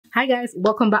Hi guys,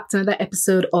 welcome back to another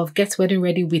episode of Get Wedding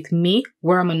Ready with me,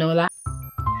 Wura Manola.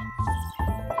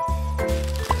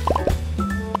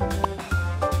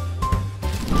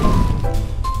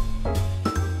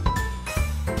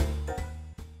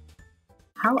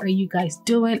 How are you guys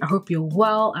doing? I hope you're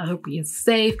well. I hope you're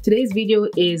safe. Today's video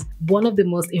is one of the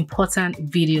most important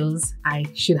videos I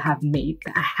should have made,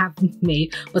 that I haven't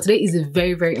made. But today is a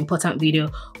very, very important video.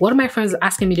 One of my friends was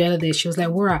asking me the other day, she was like,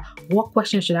 Wura, what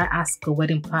question should I ask a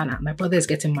wedding planner? My brother is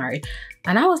getting married.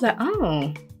 And I was like,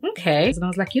 oh, okay. And I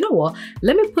was like, you know what?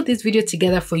 Let me put this video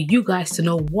together for you guys to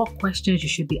know what questions you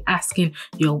should be asking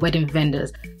your wedding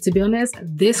vendors. To be honest,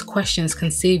 these questions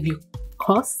can save you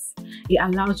costs. It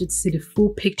allows you to see the full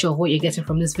picture of what you're getting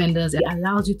from these vendors. It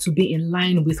allows you to be in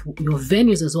line with your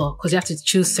venues as well, because you have to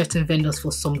choose certain vendors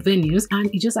for some venues,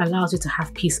 and it just allows you to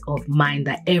have peace of mind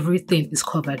that everything is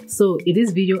covered. So in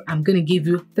this video, I'm going to give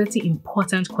you 30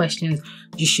 important questions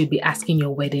you should be asking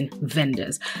your wedding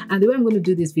vendors. And the way I'm going to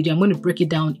do this video, I'm going to break it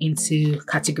down into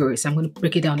categories. I'm going to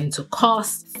break it down into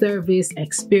cost, service,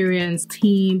 experience,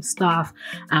 team, staff,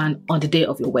 and on the day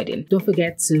of your wedding. Don't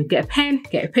forget to get a pen,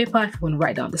 get a paper if you want to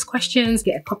write down these questions,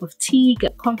 get a cup of tea,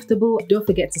 get comfortable. Don't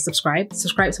forget to subscribe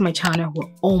to my channel. We're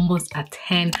almost at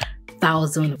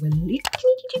 10,000. We're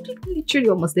literally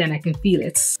almost there, and I can feel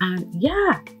it. And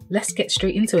yeah, let's get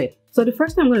straight into it. So the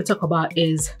first thing I'm going to talk about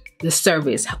is the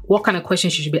service. What kind of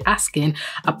questions you should be asking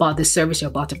about the service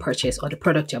you're about to purchase or the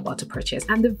product you're about to purchase.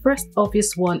 And the first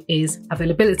obvious one is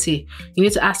availability. You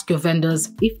need to ask your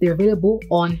vendors if they're available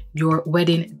on your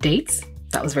wedding dates.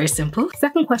 That was very simple.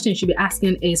 Second question you should be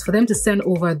asking is for them to send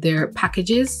over their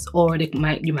packages, or you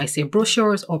might say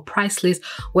brochures or price lists,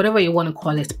 whatever you want to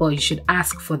call it, but you should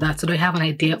ask for that so they have an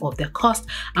idea of their cost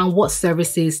and what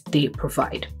services they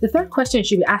provide. The third question you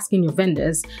should be asking your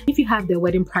vendors, if you have their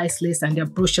wedding price list and their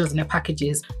brochures and their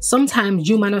packages, sometimes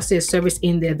you might not see a service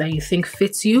in there that you think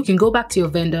fits you. You can go back to your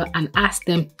vendor and ask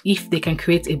them if they can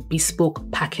create a bespoke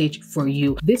package for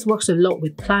you. This works a lot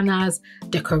with planners,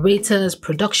 decorators,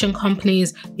 production companies,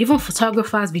 even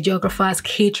photographers, videographers,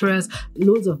 caterers.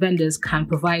 Loads of vendors can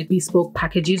provide bespoke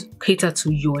packages, cater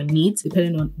to your needs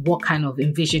depending on what kind of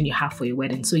envision you have for your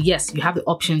wedding. So yes, you have the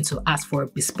option to ask for a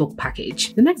bespoke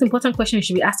package. The next important question you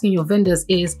should be asking your vendors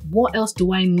is, what else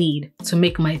do I need to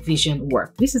make my vision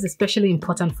work? This is especially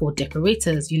important for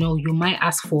decorators. You know, you might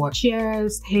ask for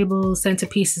chairs, tables,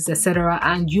 centerpieces, etc.,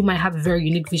 and you might have a very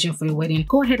unique vision for your wedding.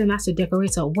 Go ahead and ask your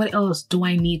decorator, what else do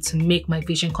I need to make my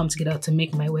vision come together, to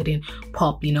make my wedding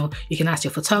pop? You know, you can ask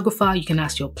your photographer, you can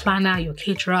ask your planner, your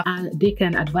caterer, and they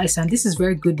can advise you. And this is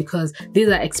very good because these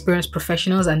are experienced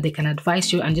professionals and they can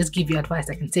advise you and just give you advice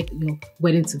that can take your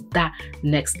wedding to that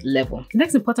next level. The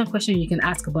next important question you can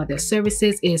ask about their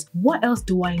services is, what else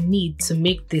do I need to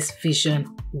make this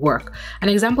vision work? An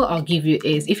example I'll give you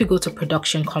is if you go to a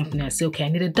production company and say, okay, I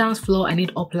need a dance floor, I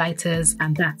need uplighters,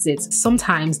 and that's it.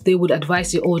 Sometimes they would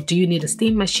advise you, oh, do you need a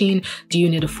steam machine? Do you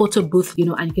need a photo booth? You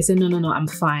know, and you can say, no, I'm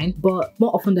fine. But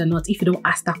more often than not, if you don't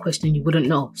ask that question, you wouldn't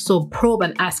know. So probe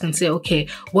and ask and say, okay,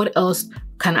 what else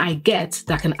can I get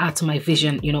that can add to my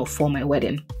vision, you know, for my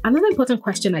wedding? Another important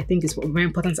question I think is very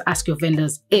important to ask your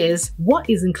vendors is, what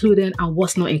is included and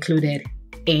what's not included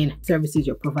in services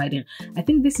you're providing. I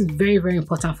think this is very, very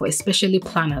important for especially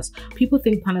planners. People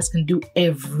think planners can do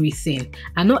everything,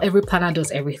 and not every planner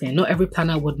does everything. Not every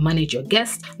planner would manage your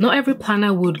guests. Not every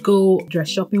planner would go dress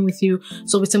shopping with you.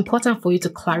 So it's important for you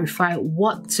to clarify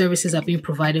what services are being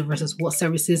provided versus what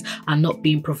services are not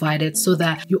being provided, so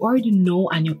that you already know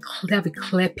and you have a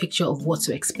clear picture of what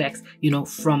to expect, you know,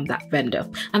 from that vendor.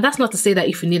 And that's not to say that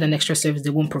if you need an extra service,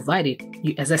 they won't provide it.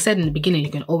 As I said in the beginning,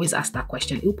 you can always ask that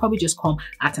question. It will probably just come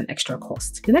at an extra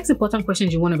cost. The next important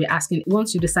question you want to be asking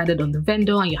once you decided on the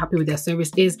vendor and you're happy with their service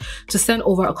is to send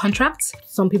over a contract.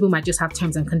 Some people might just have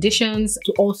terms and conditions,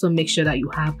 to also make sure that you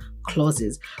have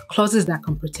clauses that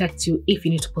can protect you if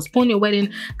you need to postpone your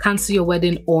wedding, cancel your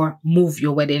wedding, or move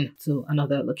your wedding to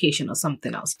another location or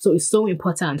something else. So it's so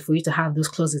important for you to have those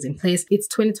clauses in place. It's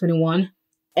 2021.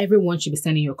 Everyone should be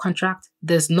sending you a contract.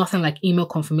 There's nothing like email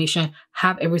confirmation.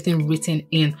 Have everything written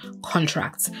in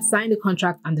contracts. Sign the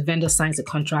contract and the vendor signs the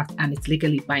contract and it's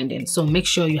legally binding. So make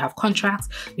sure you have contracts,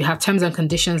 you have terms and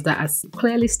conditions that are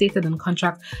clearly stated in the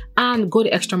contract, and go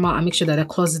the extra mile and make sure that there are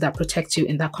clauses that protect you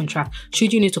in that contract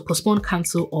should you need to postpone,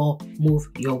 cancel, or move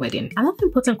your wedding. Another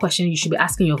important question you should be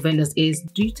asking your vendors is,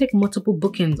 do you take multiple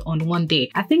bookings on one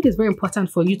day? I think it's very important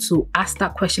for you to ask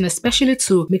that question, especially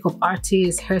to makeup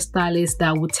artists, hairstylists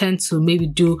that would tend to maybe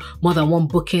do more than one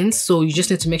booking. So you just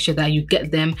need to make sure that you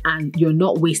get them and you're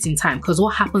not wasting time. Because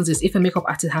what happens is if a makeup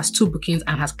artist has 2 bookings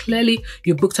and has clearly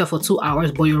you booked her for 2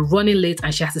 hours, but you're running late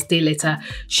and she has to stay later,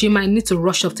 she might need to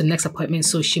rush up to the next appointment,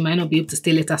 so she might not be able to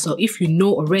stay later. So if you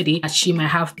know already that she might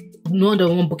have more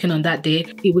than one booking on that day,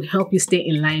 it would help you stay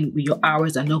in line with your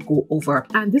hours and not go over.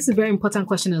 And this is a very important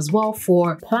question as well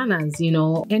for planners, you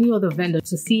know, any other vendor,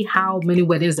 to see how many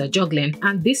weddings they're juggling.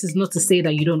 And this is not to say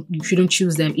that you shouldn't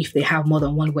choose them if they have more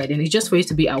than one wedding. It's just for you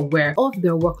to be aware of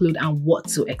their workload and what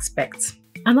to expect.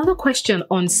 Another question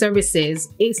on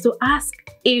services is to ask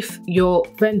if your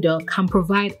vendor can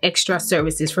provide extra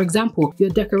services. For example, your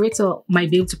decorator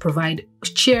might be able to provide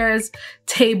chairs,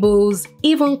 tables,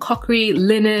 even crockery,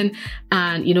 linen,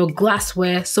 and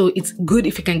glassware. So it's good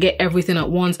if you can get everything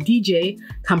at once. DJ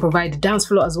can provide the dance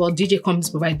floor as well. DJ companies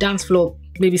provide dance floor,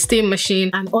 maybe steam machine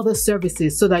and other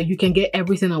services, so that you can get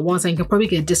everything at once, and you can probably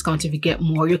get a discount if you get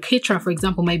more. Your caterer, for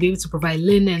example, might be able to provide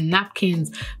linen,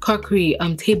 napkins, crockery,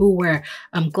 tableware,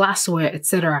 glassware,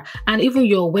 etc. And even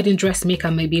your wedding dressmaker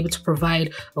might be able to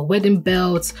provide a wedding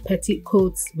belt,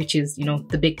 petticoats, which is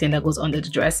the big thing that goes under the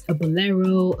dress, a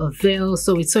bolero, a veil.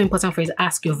 So it's so important for you to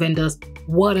ask your vendors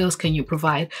what else can you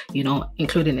provide,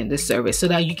 including in this service, so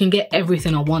that you can get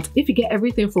everything at once. If you get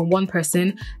everything from one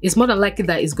person, it's more than likely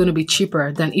that it's going to be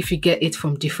cheaper than if you get it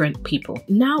from different people.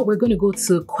 Now we're going to go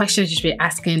to questions you should be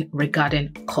asking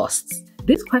regarding costs.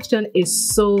 This question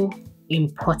is so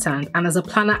important, and as a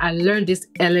planner I learned this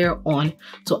earlier on,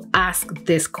 to ask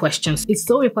this question. It's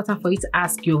so important for you to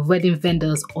ask your wedding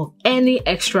vendors of any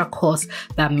extra costs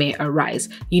that may arise.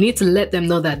 You need to let them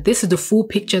know that this is the full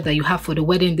picture that you have for the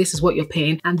wedding, this is what you're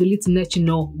paying, and they need to let you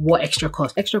know what extra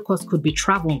costs. Extra costs could be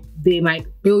travel. They might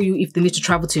bill you if they need to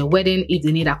travel to your wedding, if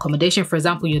they need accommodation. For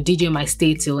example, your DJ might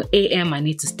stay till AM, I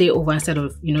need to stay over instead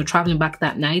of traveling back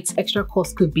that night. Extra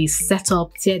costs could be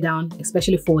setup, tear down,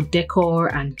 especially for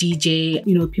decor and DJ,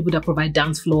 people that provide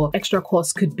dance floor. Extra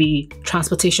costs could be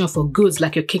transportation for goods,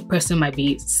 like your cake person might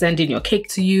be sending your cake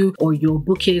to you, or your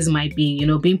bouquets might be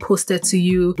being posted to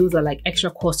you. Those are like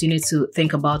extra costs you need to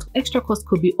think about. Extra costs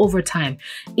could be overtime.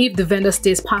 If the vendor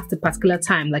stays past a particular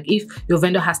time, like if your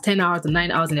vendor has 10 hours or 9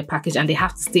 hours in a package and they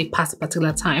have to stay past a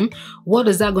particular time, what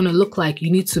is that going to look like?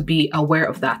 You need to be aware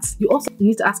of that. You also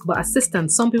need to ask about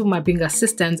assistants. Some people might bring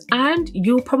assistants and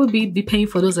you'll probably be paying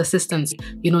for those assistants,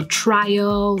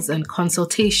 trials and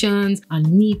consultations and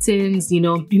meetings. You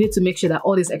need to make sure that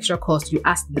all these extra costs you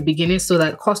ask at the beginning, so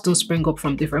that costs don't spring up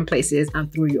from different places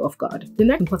and throw you off guard. The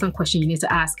next important question you need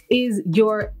to ask is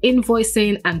your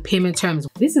invoicing and payment terms.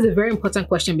 This is a very important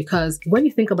question because when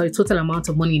you think about the total amount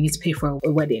of money you need to pay for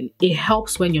a wedding, it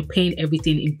helps when you're paying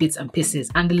everything in bits and pieces,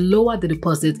 and the lower the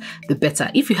deposit, the better.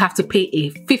 If you have to pay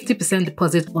a 50%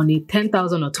 deposit on a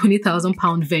 10,000 or 20,000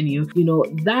 pound venue,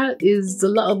 that is a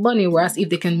lot of money, whereas if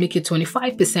they can make it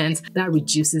 25%, that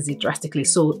reduces it drastically.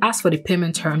 So ask for the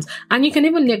payment terms, and you can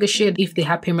even negotiate. If they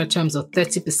have payment terms of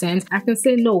 30%, I can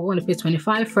say no, we want to pay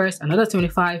 25 first, another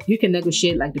 25. You can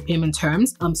negotiate like the payment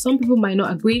terms. Some people might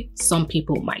not agree, some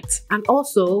people might. And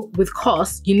also with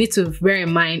costs, you need to bear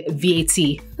in mind VAT.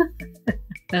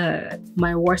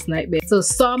 My worst nightmare. So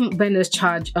some vendors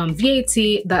charge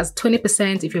VAT, that's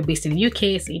 20% if you're based in the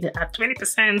UK, so you need to add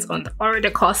 20% on the already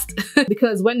cost.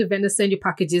 Because when the vendors send you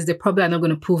packages, they probably are not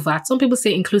going to prove VAT. Some people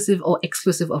say inclusive or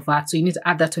exclusive of VAT, so you need to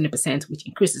add that 20%, which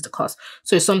increases the cost.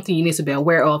 So it's something you need to be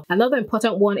aware of. Another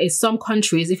important one is some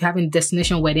countries, if you're having a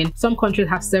destination wedding, some countries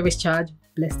have service charge.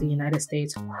 Bless the United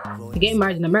States. To get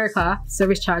married in America,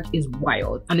 service charge is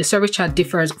wild, and the service charge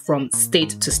differs from state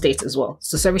to state as well.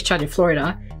 So service charge in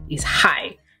Florida is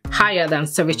higher than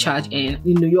service charge in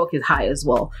New York is high as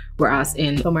well, whereas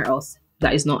in somewhere else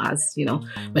that is not as,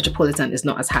 metropolitan is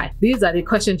not as high. These are the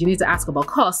questions you need to ask about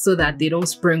costs, so that they don't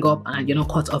spring up and you're not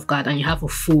caught off guard and you have a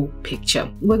full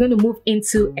picture. We're going to move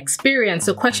into experience.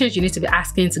 So questions you need to be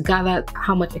asking to gather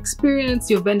how much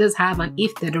experience your vendors have and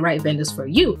if they're the right vendors for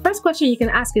you. First question you can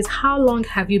ask is, how long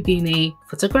have you been a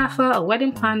photographer, a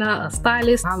wedding planner, a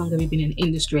stylist? How long have you been in the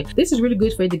industry? This is really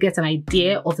good for you to get an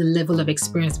idea of the level of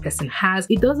experience the person has.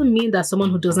 It doesn't mean that someone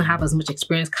who doesn't have as much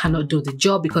experience cannot do the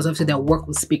job, because obviously their work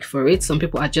will speak for it. Some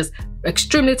people are just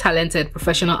extremely talented,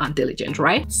 professional, and diligent,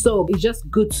 right? So it's just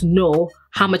good to know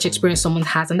how much experience someone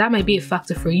has, and that might be a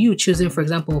factor for you choosing, for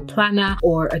example, a planner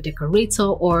or a decorator,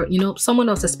 or someone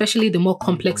else. Especially the more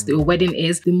complex the wedding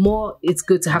is, the more it's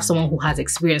good to have someone who has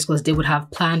experience, because they would have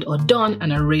planned or done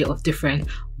an array of different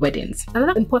weddings.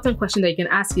 Another important question that you can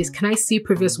ask is, can I see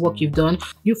previous work you've done?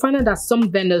 You find out that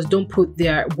some vendors don't put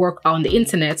their work on the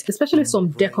internet, especially some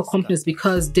decor companies,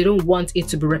 because they don't want it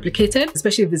to be replicated,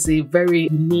 especially if it's a very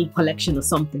unique collection or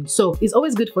something. So it's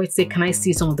always good for you to say, can I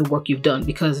see some of the work you've done?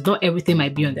 Because not everything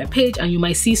might be on their page, and you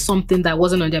might see something that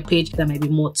wasn't on their page that might be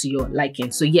more to your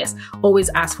liking. So yes, always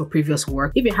ask for previous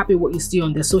work. If you're happy with what you see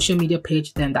on their social media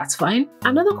page, then that's fine.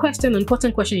 Another question,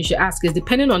 important question you should ask is,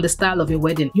 depending on the style of your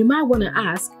wedding, you might want to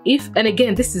ask if, and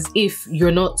again, this is if you're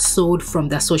not sold from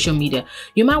their social media,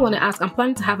 you might want to ask, I'm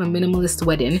planning to have a minimalist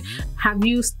wedding. Have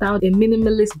you styled a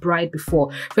minimalist bride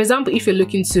before? For example, if you're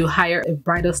looking to hire a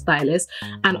bridal stylist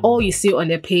and all you see on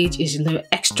their page is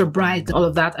extra brides and all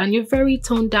of that, and you're very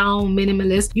toned down,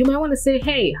 minimalist, you might want to say,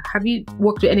 hey, have you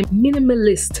worked with any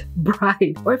minimalist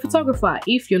bride or a photographer?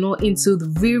 If you're not into the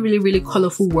really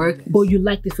colorful work, but you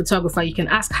like the photographer, you can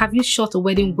ask, have you shot a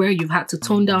wedding where you've had to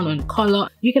tone down on color?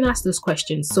 You can ask those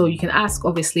questions. So you can ask,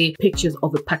 obviously, pictures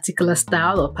of a particular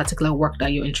style or particular work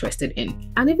that you're interested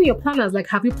in. And even your planners, like,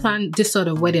 have you planned this sort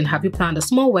of wedding? Have you planned a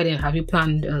small wedding? Have you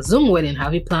planned a Zoom wedding?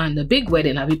 Have you planned a big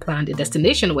wedding? Have you planned a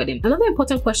destination wedding? Another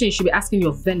important question you should be asking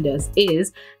your vendors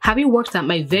is, have you worked at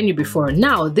my venue before?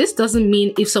 Now, this doesn't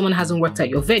mean if someone hasn't worked at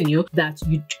your venue that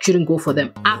you shouldn't go for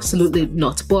them. Absolutely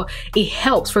not. But it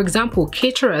helps. For example,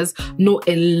 caterers know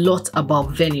a lot about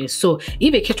venues. So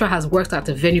if a caterer has worked at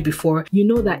a venue before, you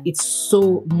know that it's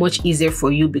so much easier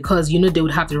for you, because you know they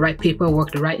would have the right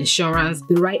paperwork, the right insurance,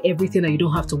 the right everything that you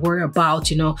don't have to worry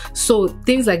about, So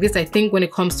things like this, I think when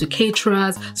it comes to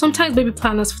caterers, sometimes baby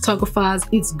planners, photographers,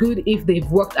 it's good if they've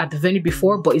worked at the venue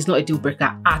before, but it's not a deal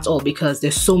breaker at all, because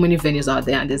there's so many venues out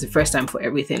there and there's a first time for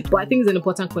everything. But I think it's an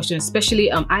important question,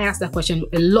 especially I ask that question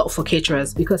a lot for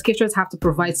caterers, because caterers have to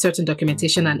provide certain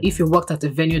documentation, and if you worked at a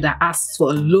venue that asks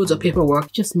for loads of paperwork,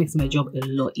 it just makes my job a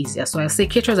lot easier. So I say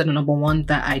caterers are the number one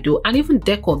that I do, and even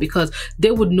decor, because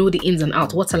they would know the ins and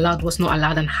outs, what's allowed, what's not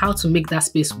allowed, and how to make that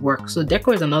space work. So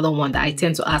decor is another one that I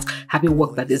tend to ask, have you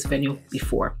worked at this venue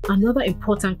before? Another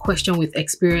important question with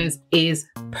experience is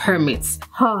permits.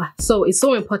 So it's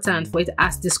so important for you to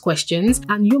ask these questions,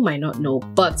 and you might not know,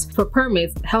 but for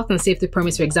permits, health and safety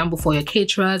permits, for example, for your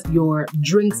caterers, your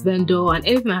drinks vendor, and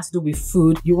anything that has to do with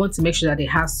food, you want to make sure that they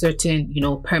have certain,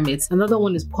 permits. Another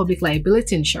one is public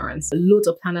liability insurance. Loads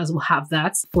of planners will have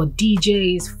that. For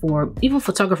DJs, for even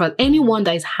photographers, anyone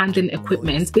that is handling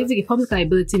equipment. Basically, public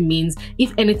liability means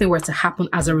if anything were to happen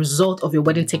as a result of your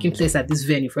wedding taking place at this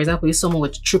venue, for example, if someone were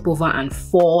to trip over and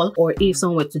fall, or if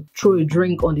someone were to throw a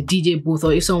drink on the DJ booth,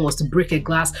 or if someone was to break a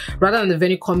glass, rather than the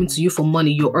venue coming to you for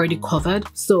money, you're already covered.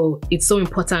 So it's so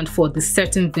important for the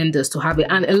certain vendors to have it,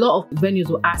 and a lot of venues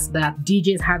will ask that.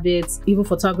 DJs have it, even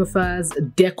photographers,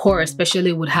 decor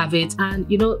especially would have it, and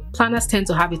planners tend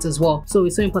to have it as well. So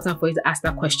it's so important for you to ask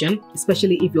that question,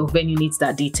 especially if your venue needs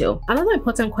that detail. Another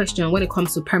important question when it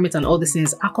comes to permits and all these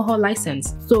things, alcohol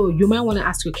license. So you might want to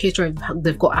ask your caterer if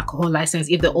they've got alcohol license,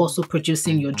 if they're also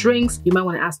producing your drinks. You might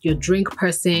want to ask your drink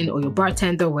person or your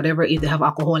bartender, whatever, if they have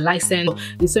alcohol license. So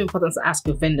it's so important to ask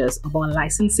your vendors about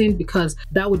licensing, because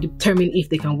that would determine if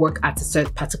they can work at a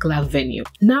certain particular venue.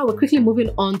 Now we're quickly moving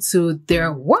on to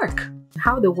their work.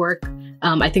 How they work,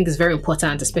 I think is very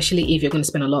important, especially if you're going to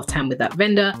spend a lot of time with that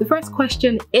vendor. The first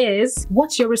question is,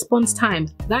 what's your response time?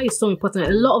 That is so important.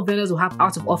 A lot of vendors will have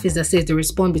out of office that says they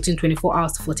respond between 24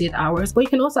 hours to 48 hours. But you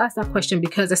can also ask that question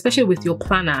because, especially with your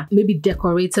planner, maybe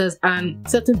decorators and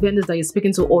certain vendors that you're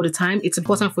speaking to all the time, it's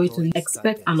important for you to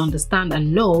expect and understand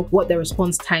and know what their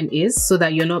response time is, so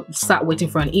that you're not sat waiting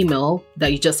for an email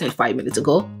that you just sent 5 minutes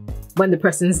ago, when the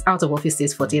person's out of office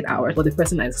says 48 hours, but the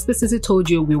person has explicitly told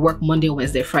you we work Monday,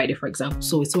 Wednesday, Friday, for example.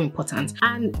 So it's so important.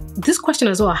 And this question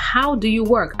as well, how do you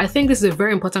work? I think this is a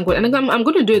very important question. And I'm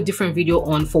going to do a different video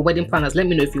on for wedding planners. Let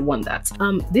me know if you want that.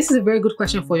 This is a very good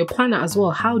question for your planner as well.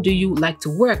 How do you like to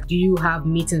work? Do you have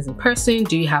meetings in person?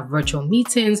 Do you have virtual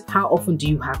meetings? How often do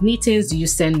you have meetings? Do you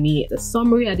send me a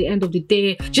summary at the end of the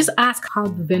day? Just ask how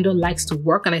the vendor likes to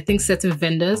work. And I think certain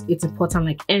vendors, it's important,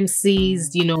 like MCs,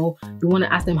 you want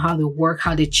to ask them how they work,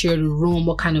 how they cheer the room,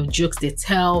 what kind of jokes they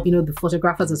tell, the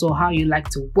photographers as well, how you like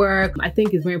to work. I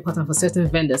think it's very important for certain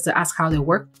vendors to ask how they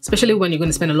work, especially when you're going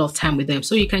to spend a lot of time with them,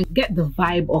 so you can get the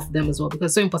vibe of them as well, because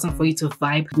it's so important for you to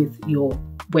vibe with your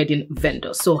wedding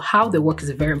vendors. So how they work is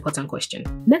a very important question.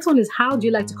 Next one is, how do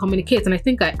you like to communicate? And I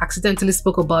think I accidentally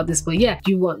spoke about this, but yeah,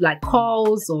 do you want like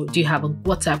calls, or do you have a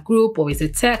WhatsApp group, or is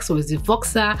it text, or is it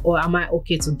Voxer, or am I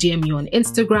okay to DM you on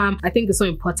Instagram? I think it's so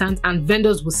important, and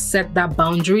vendors will set that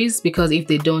boundaries, because if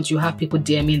they don't, you have people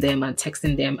DMing them and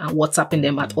texting them and WhatsApping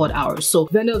them at odd hours. So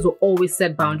vendors will always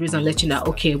set boundaries and let you know,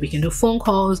 okay, we can do phone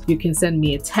calls, you can send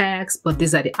me a text, but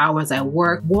these are the hours I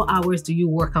work. What hours do you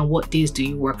work and what days do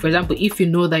you work? For example, if you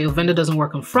know that your vendor doesn't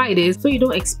work on Fridays, so you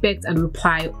don't expect a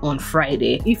reply on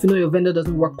Friday. If you know your vendor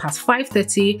doesn't work past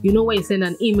 5:30, you know when you send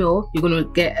an email, you're going to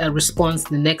get a response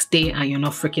the next day and you're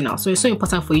not freaking out. So it's so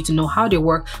important for you to know how they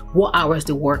work, what hours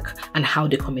they work, and how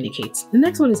they communicate. The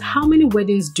next one is, how many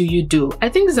weddings do you do? I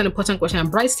think this is an important question,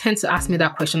 and brides tend to ask me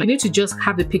that question. I need to just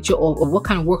have a picture of what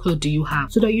kind of workload do you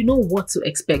have, so that you know what to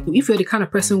expect. If you're the kind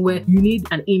of person where you need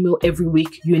an email every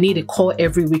week, you need a call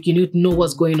every week, you need to know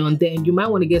what's going on, then you might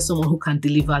want to get someone who can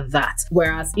deliver that.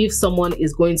 Whereas if someone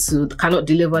is cannot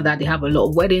deliver that, they have a lot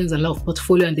of weddings and a lot of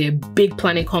portfolio and they're a big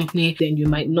planning company, then you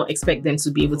might not expect them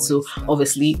to be able to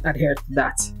obviously adhere to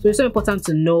that. So it's so important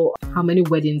to know how many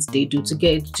weddings they do to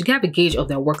have a gauge of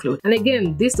their workload. And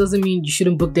again, this doesn't mean you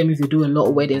shouldn't book them if you do a lot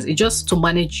of weddings. It's just to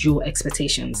manage your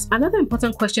expectations. Another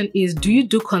important question is, do you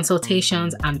do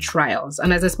consultations and trials?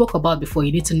 And as I spoke about before,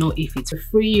 you need to know if it's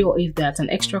free or if that's an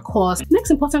extra cost. Next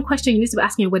important question you need to be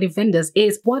asking your wedding vendors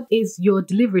is, what is your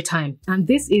delivery time? And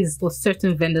this is for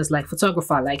certain vendors like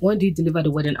photographer, like when do you deliver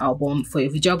the wedding album? For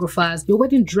your videographers, your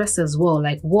wedding dress as well,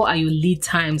 like what are your lead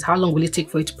times? How long will it take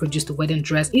for you to produce the wedding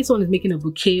dress? If someone is making a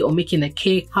bouquet or making a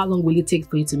cake, how long will it take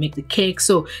for you to make the cake?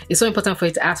 So it's so important for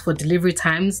you to ask for delivery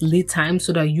times, lead times,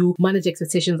 so that you manage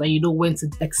expectations and you know when to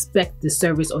expect the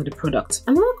service or the product.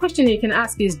 Another question you can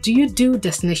ask is, do you do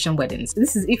destination weddings?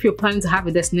 This is if you're planning to have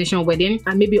a destination wedding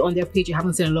and maybe on their page you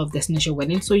haven't seen a lot of destination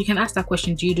weddings. So you can ask that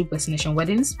question, do you do destination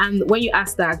weddings? And when you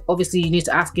ask that, obviously you need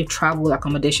to ask if travel,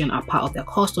 accommodation are part of their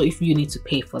cost, or if you need to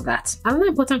pay for that. Another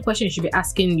important question you should be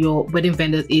asking your wedding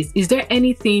vendors is there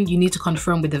anything you need to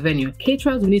confirm with the venue?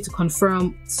 Caterers will need to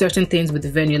confirm certain things with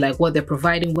the venue, like what they're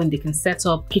providing, when they can set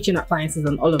up, kitchen appliances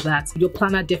and all of that. Your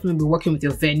planner definitely will be working with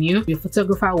your venue. Your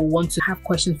photographer will want to have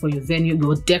questions for your venue,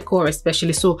 your decor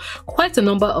especially. So quite a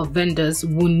number of vendors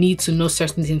will need to know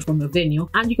certain things from your venue,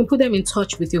 and you can put them in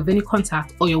touch with your venue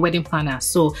contact or your wedding planner.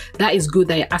 So that is good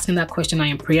that you're asking that question and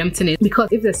you're preempting it, because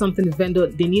if there's something the vendor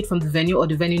they need from the venue or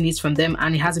the venue needs from them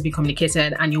and it hasn't been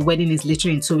communicated and your wedding is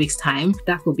literally in 2 weeks time,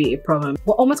 that could be a problem.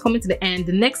 We're almost coming to the end.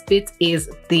 The next bit is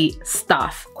the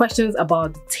staff. Questions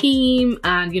about the team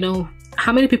and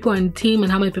how many people are in the team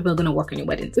and how many people are going to work on your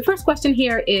wedding. The first question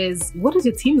here is, what does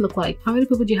your team look like? How many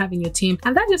people do you have in your team?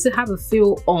 And that just to have a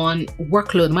feel on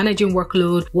workload, managing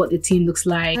workload, what the team looks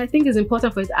like. And I think it's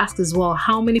important for you to ask as well,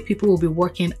 how many people will be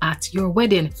working at your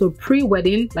wedding? So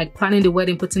pre-wedding, like planning the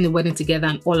wedding, putting the wedding together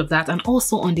and all of that. And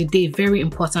also on the day, very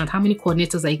important, how many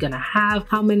coordinators are you going to have?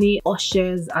 How many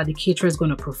ushers are the caterers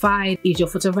going to provide? Is your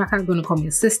photographer going to come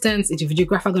with assistants? Is your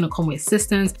videographer going to come with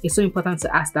assistants? It's so important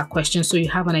to ask that question so you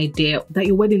have an idea that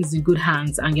your wedding is in good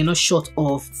hands and you're not short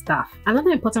of staff. Another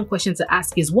important question to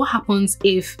ask is, what happens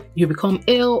if you become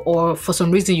ill or for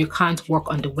some reason you can't work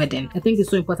on the wedding? I think it's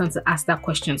so important to ask that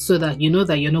question so that you know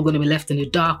that you're not going to be left in the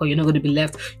dark, or you're not going to be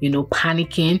left,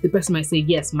 panicking. The person might say,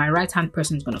 yes, my right-hand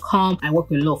person is going to come. I work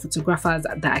with a lot of photographers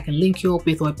that I can link you up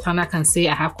with, or a planner can say,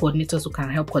 I have coordinators who can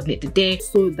help coordinate the day,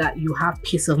 so that you have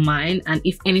peace of mind. And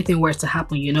if anything were to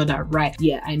happen, you know that, right,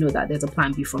 yeah, I know that there's a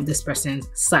plan B from this person's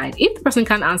side. If the person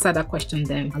can't answer that question,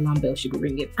 then alarm bell should be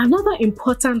ringing. Another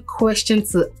important question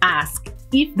to ask,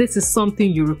 if this is something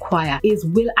you require, is,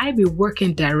 will I be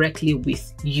working directly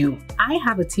with you? I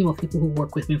have a team of people who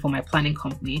work with me for my planning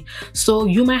company. So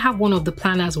you might have one of the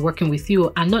planners working with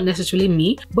you and not necessarily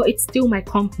me, but it's still my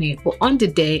company. But on the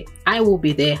day, I will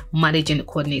be there managing the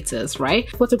coordinators, right?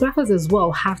 Photographers as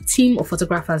well have team of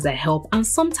photographers that help, and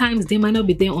sometimes they might not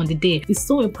be there on the day. It's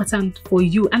so important for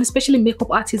you, and especially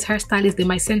makeup artists, hairstylists, they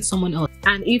might send someone else.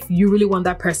 And if you really want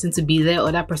that person to be there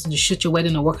or that person to shoot your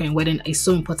wedding or work on your wedding, it's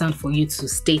so important for you to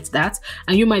state that.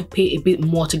 And you might pay a bit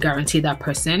more to guarantee that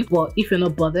person. But if you're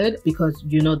not bothered because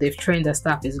they've trained their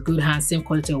staff, is good hands, same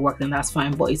quality of work, then that's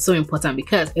fine. But it's so important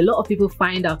because a lot of people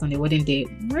find out on their wedding day,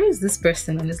 where is this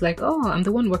person? And it's like, oh, I'm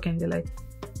the one working. They're like,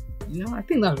 I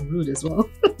think that's rude as well.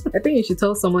 I think you should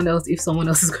tell someone else if someone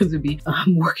else is going to be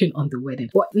working on the wedding.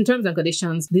 But in terms and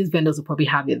conditions, these vendors will probably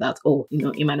have it that, oh, you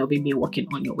know, it might not be me working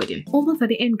on your wedding. Almost at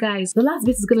the end, guys. The last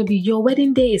bit is going to be your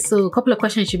wedding day. So a couple of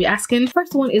questions you should be asking.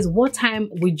 First one is, what time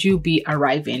would you be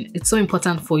arriving? It's so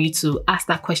important for you to ask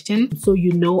that question so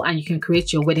you know and you can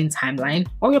create your wedding timeline,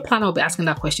 or your planner will be asking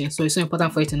that question. So it's so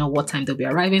important for you to know what time they'll be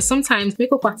arriving. Sometimes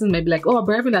makeup artists may be like, oh, I'll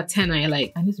be arriving at 10, and you're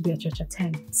like, I need to be at church at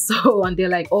 10. So, and they're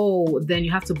like, oh, then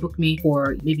you have to book me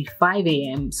for maybe 5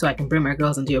 a.m. so I can bring my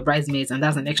girls and do your bridesmaids, and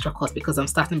that's an extra cost because I'm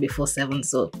starting before 7.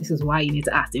 So this is why you need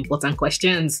to ask the important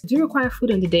questions. Do you require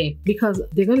food on the day? Because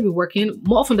they're going to be working.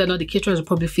 More often than not, the caterers will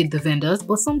probably feed the vendors,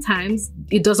 but sometimes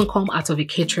it doesn't come out of a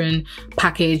catering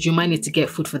package. You might need to get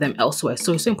food for them elsewhere.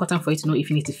 So it's so important for you to know if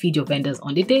you need to feed your vendors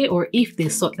on the day or if they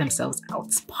sort themselves out.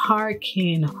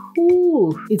 Parking.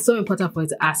 Ooh. It's so important for you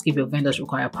to ask if your vendors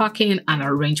require parking and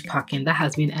arrange parking. That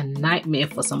has been a nightmare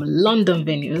for some London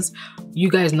venues. You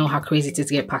guys know how crazy it is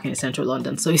to get parking in central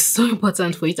London. So it's so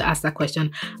important for you to ask that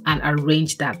question and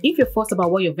arrange that. If you're fussed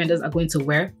about what your vendors are going to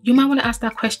wear, you might want to ask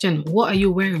that question. What are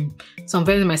you wearing? Some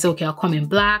vendors might say, okay, I'll come in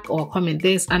black or I'll come in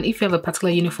this. And if you have a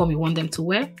particular uniform you want them to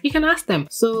wear, you can ask them.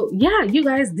 So yeah, you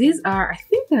guys, these are, I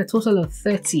think there are a total of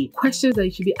 30 questions that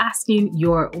you should be asking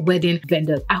your wedding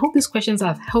vendors. I hope these questions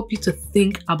have helped you to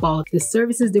think about the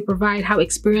services they provide, how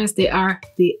experienced they are,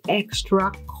 the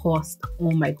extra cost.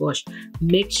 Oh my gosh,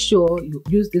 make sure you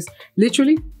use this.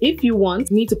 Literally, if you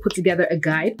want me to put together a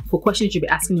guide for questions you'll be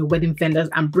asking your wedding vendors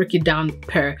and break it down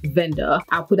per vendor,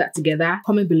 I'll put that together.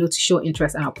 Comment below to show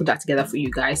interest and I'll put that together for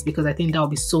you guys, because I think that will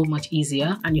be so much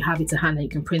easier and you have it to hand and you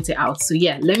can print it out. So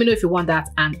yeah, let me know if you want that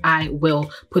and I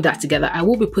will put that together. I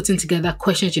will be putting together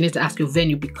questions you need to ask your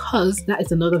venue, because that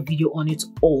is another video on its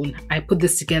own. I put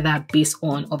this together based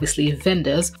on obviously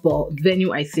vendors, but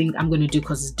venue I think I'm going to do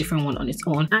because it's a different one on its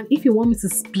own. And if you want me to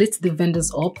split the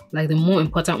vendors up, like the more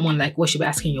important one, like what should be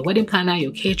asking your wedding planner,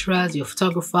 your caterers, your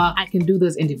photographer, I can do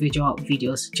those individual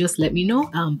videos. Just let me know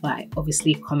by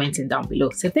obviously commenting down below.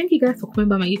 So thank you guys for coming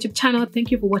by my YouTube channel.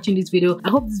 Thank you for watching this video. I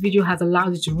hope this video has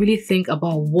allowed you to really think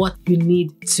about what you need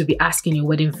to be asking your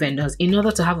wedding vendors in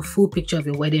order to have a full picture of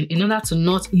your wedding, in order to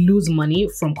not lose money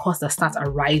from costs that start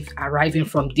arriving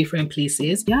from different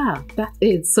places. Yeah, that's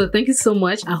it. So thank you so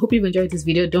much. I hope you've enjoyed this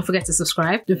video. Don't forget to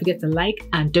subscribe, don't forget to like,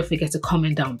 and don't forget to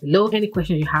comment down below any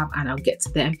questions you have and I'll get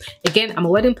to them. Again, I'm a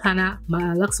wedding planner.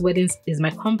 Manola Luxe Weddings is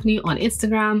my company on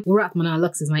Instagram. Wura Manola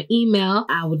Luxe is my email.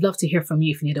 I would love to hear from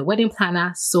you if you need a wedding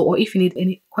planner. So, or if you need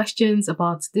any questions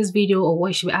about this video or what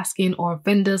you should be asking, or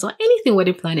vendors or anything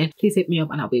wedding planning, please hit me up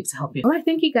and I'll be able to help you. All right,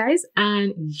 thank you guys.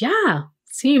 And yeah,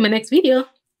 see you in my next video.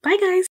 Bye guys.